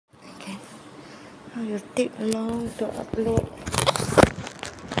Oh, you take long to upload.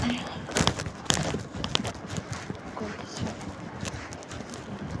 Go this way.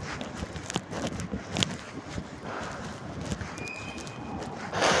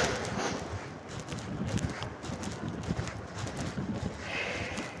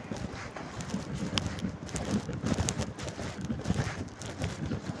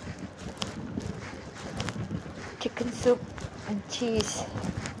 Chicken soup and cheese.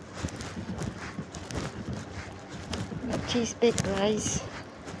 Cheese baked rice.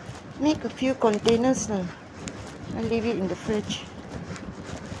 Make a few containers now. And leave it in the fridge.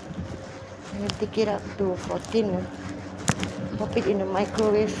 And take it up to 14. Pop it in the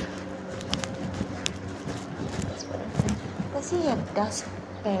microwave. Does he have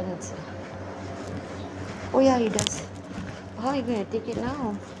dustpans? Oh yeah, he does. How are you going to take it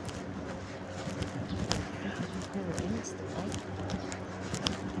now?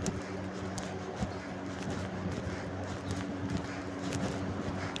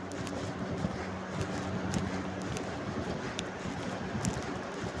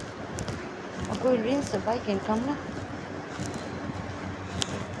 I'll go and rinse the bike and come now.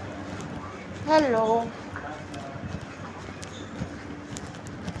 Hello.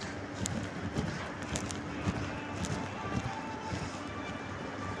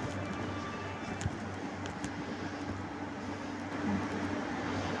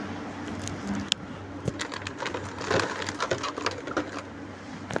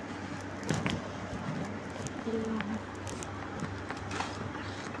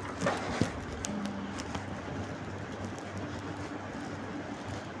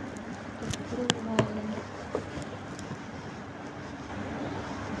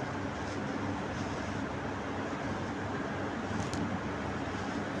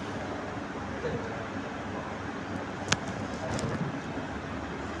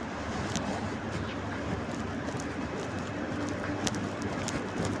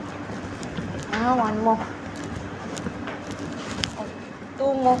 One more.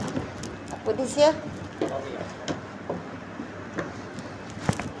 Two more. I put this here.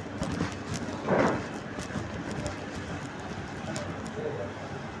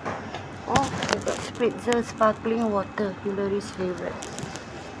 Oh, we got spritzer sparkling water, Hillary's favorite.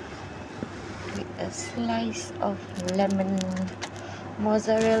 With a slice of lemon,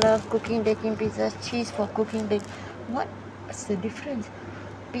 mozzarella, cooking baking pizza, cheese for cooking bake. What's the difference?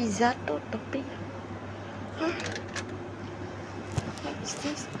 Pizzato topping. Huh? What is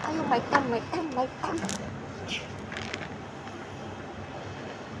this? Oh, my thumb, my thumb, my thumb.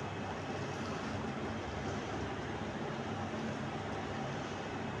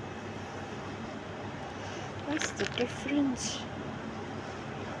 What's the difference?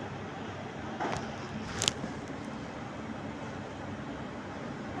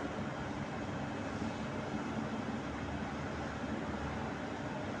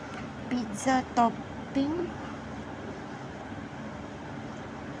 Pizza topping.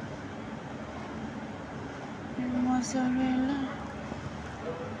 And mozzarella.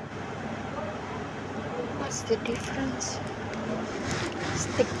 What's the difference?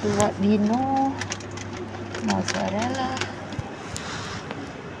 Stick to what we know. Mozzarella.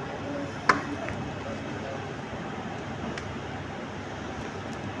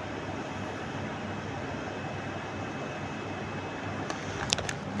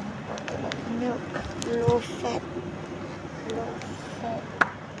 Milk, low fat. Low fat.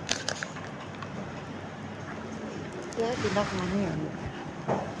 Do I have enough money on it?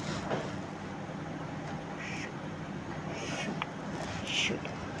 Should.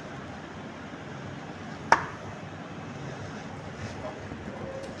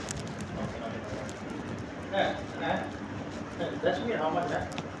 Dustbin, how much?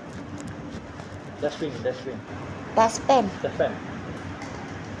 Dustbin. Dustpan. Dustbin.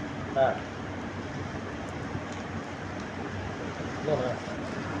 No.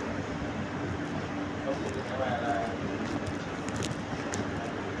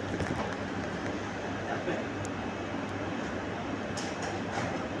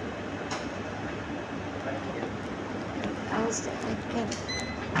 Else that I can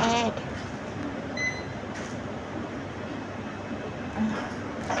add.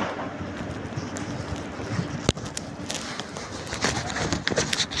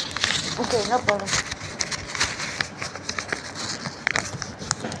 Okay, no problem.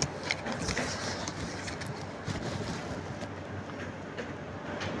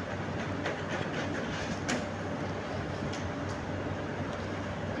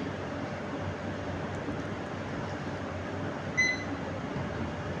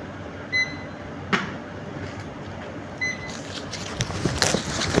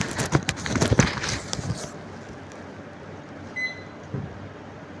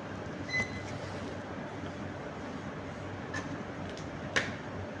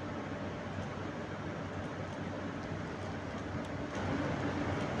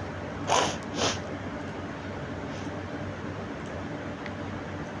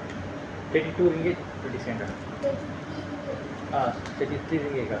 32 ringgit 20 sen kah? 33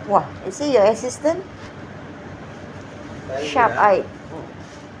 ringgit kah? Wah, is he your assistant? Very Sharp good, ah. eye.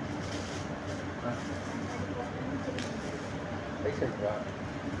 Paisa juga.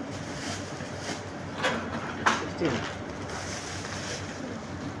 16.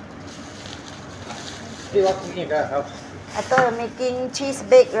 Still what cooking kah? House. I thought I'm making cheese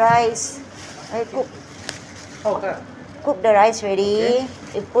baked rice. I Oh kah? cook the rice ready. Okay.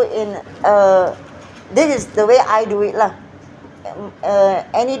 You put in this is the way I do it lah.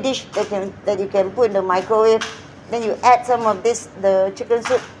 Any dish that you can put in the microwave, then you add some of the chicken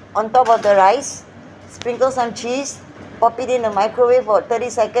soup on top of the rice, sprinkle some cheese, pop it in the microwave for 30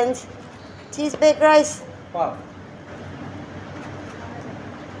 seconds. Cheese baked rice. Wow.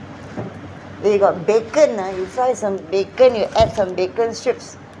 Then you got bacon. You fry some bacon, you add some bacon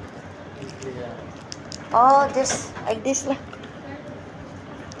strips. Yeah. Oh, just like this lah.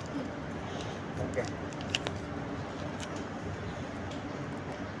 Okay.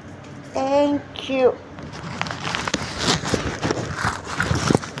 Thank you.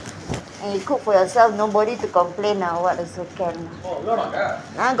 And you cook for yourself, nobody to complain now. What also can. Oh, lama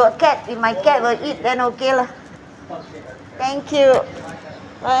kah? Got cat. If my cat will eat, then okay lah. Thank you.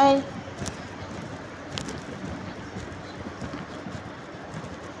 Bye.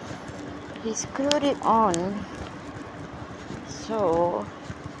 He screwed it on. So,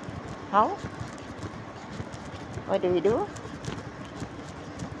 how? What do we do?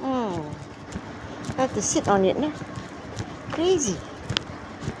 Have to sit on it, nah. Crazy.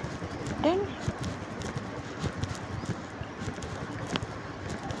 Then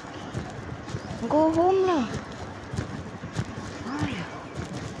go home lah. Ay.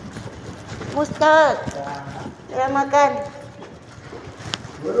 Ustaz, dah makan?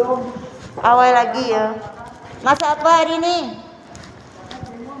 Belum. Awal lagi ya. Masak apa hari ni?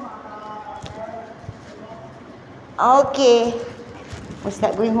 Okay.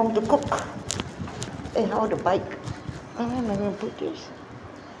 Ustaz going home to cook. How the bike? Where am I going to put this?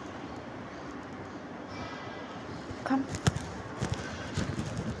 Come.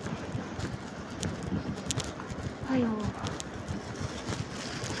 Ayo.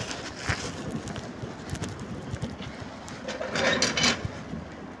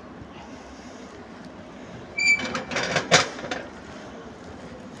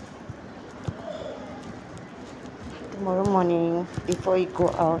 Tomorrow morning, before you go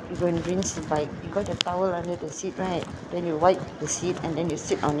out, you go and rinse the bike. You got a towel under the seat, right? Then you wipe the seat and then you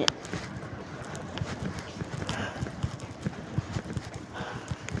sit on it.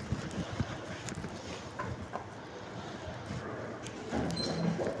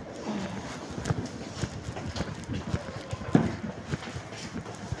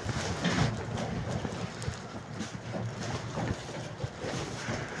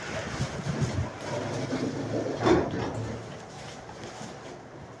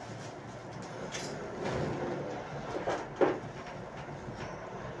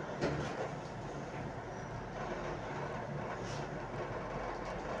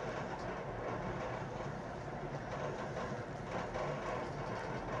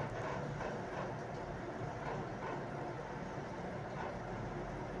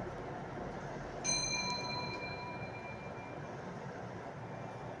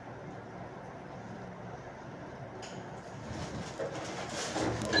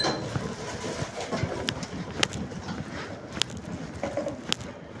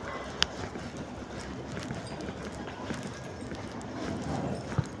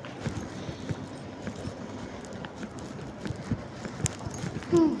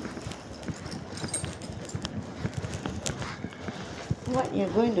 What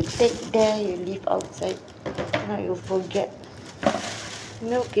you're going to take there, you leave outside. Now you forget.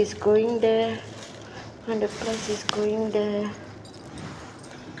 Milk is going there. 100 plus is going there.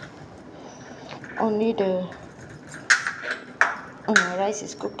 Only the rice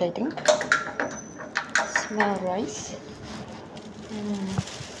is cooked, I think. Smell rice.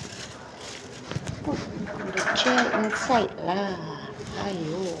 Put the chair inside lah.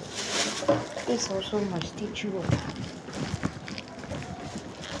 Ayo. This also must teach you.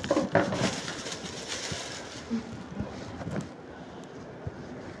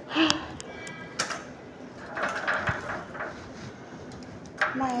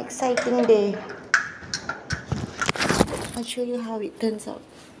 My exciting day. I'll show you how it turns out.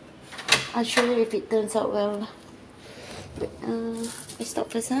 I'll show you if it turns out well. I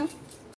stop first, huh?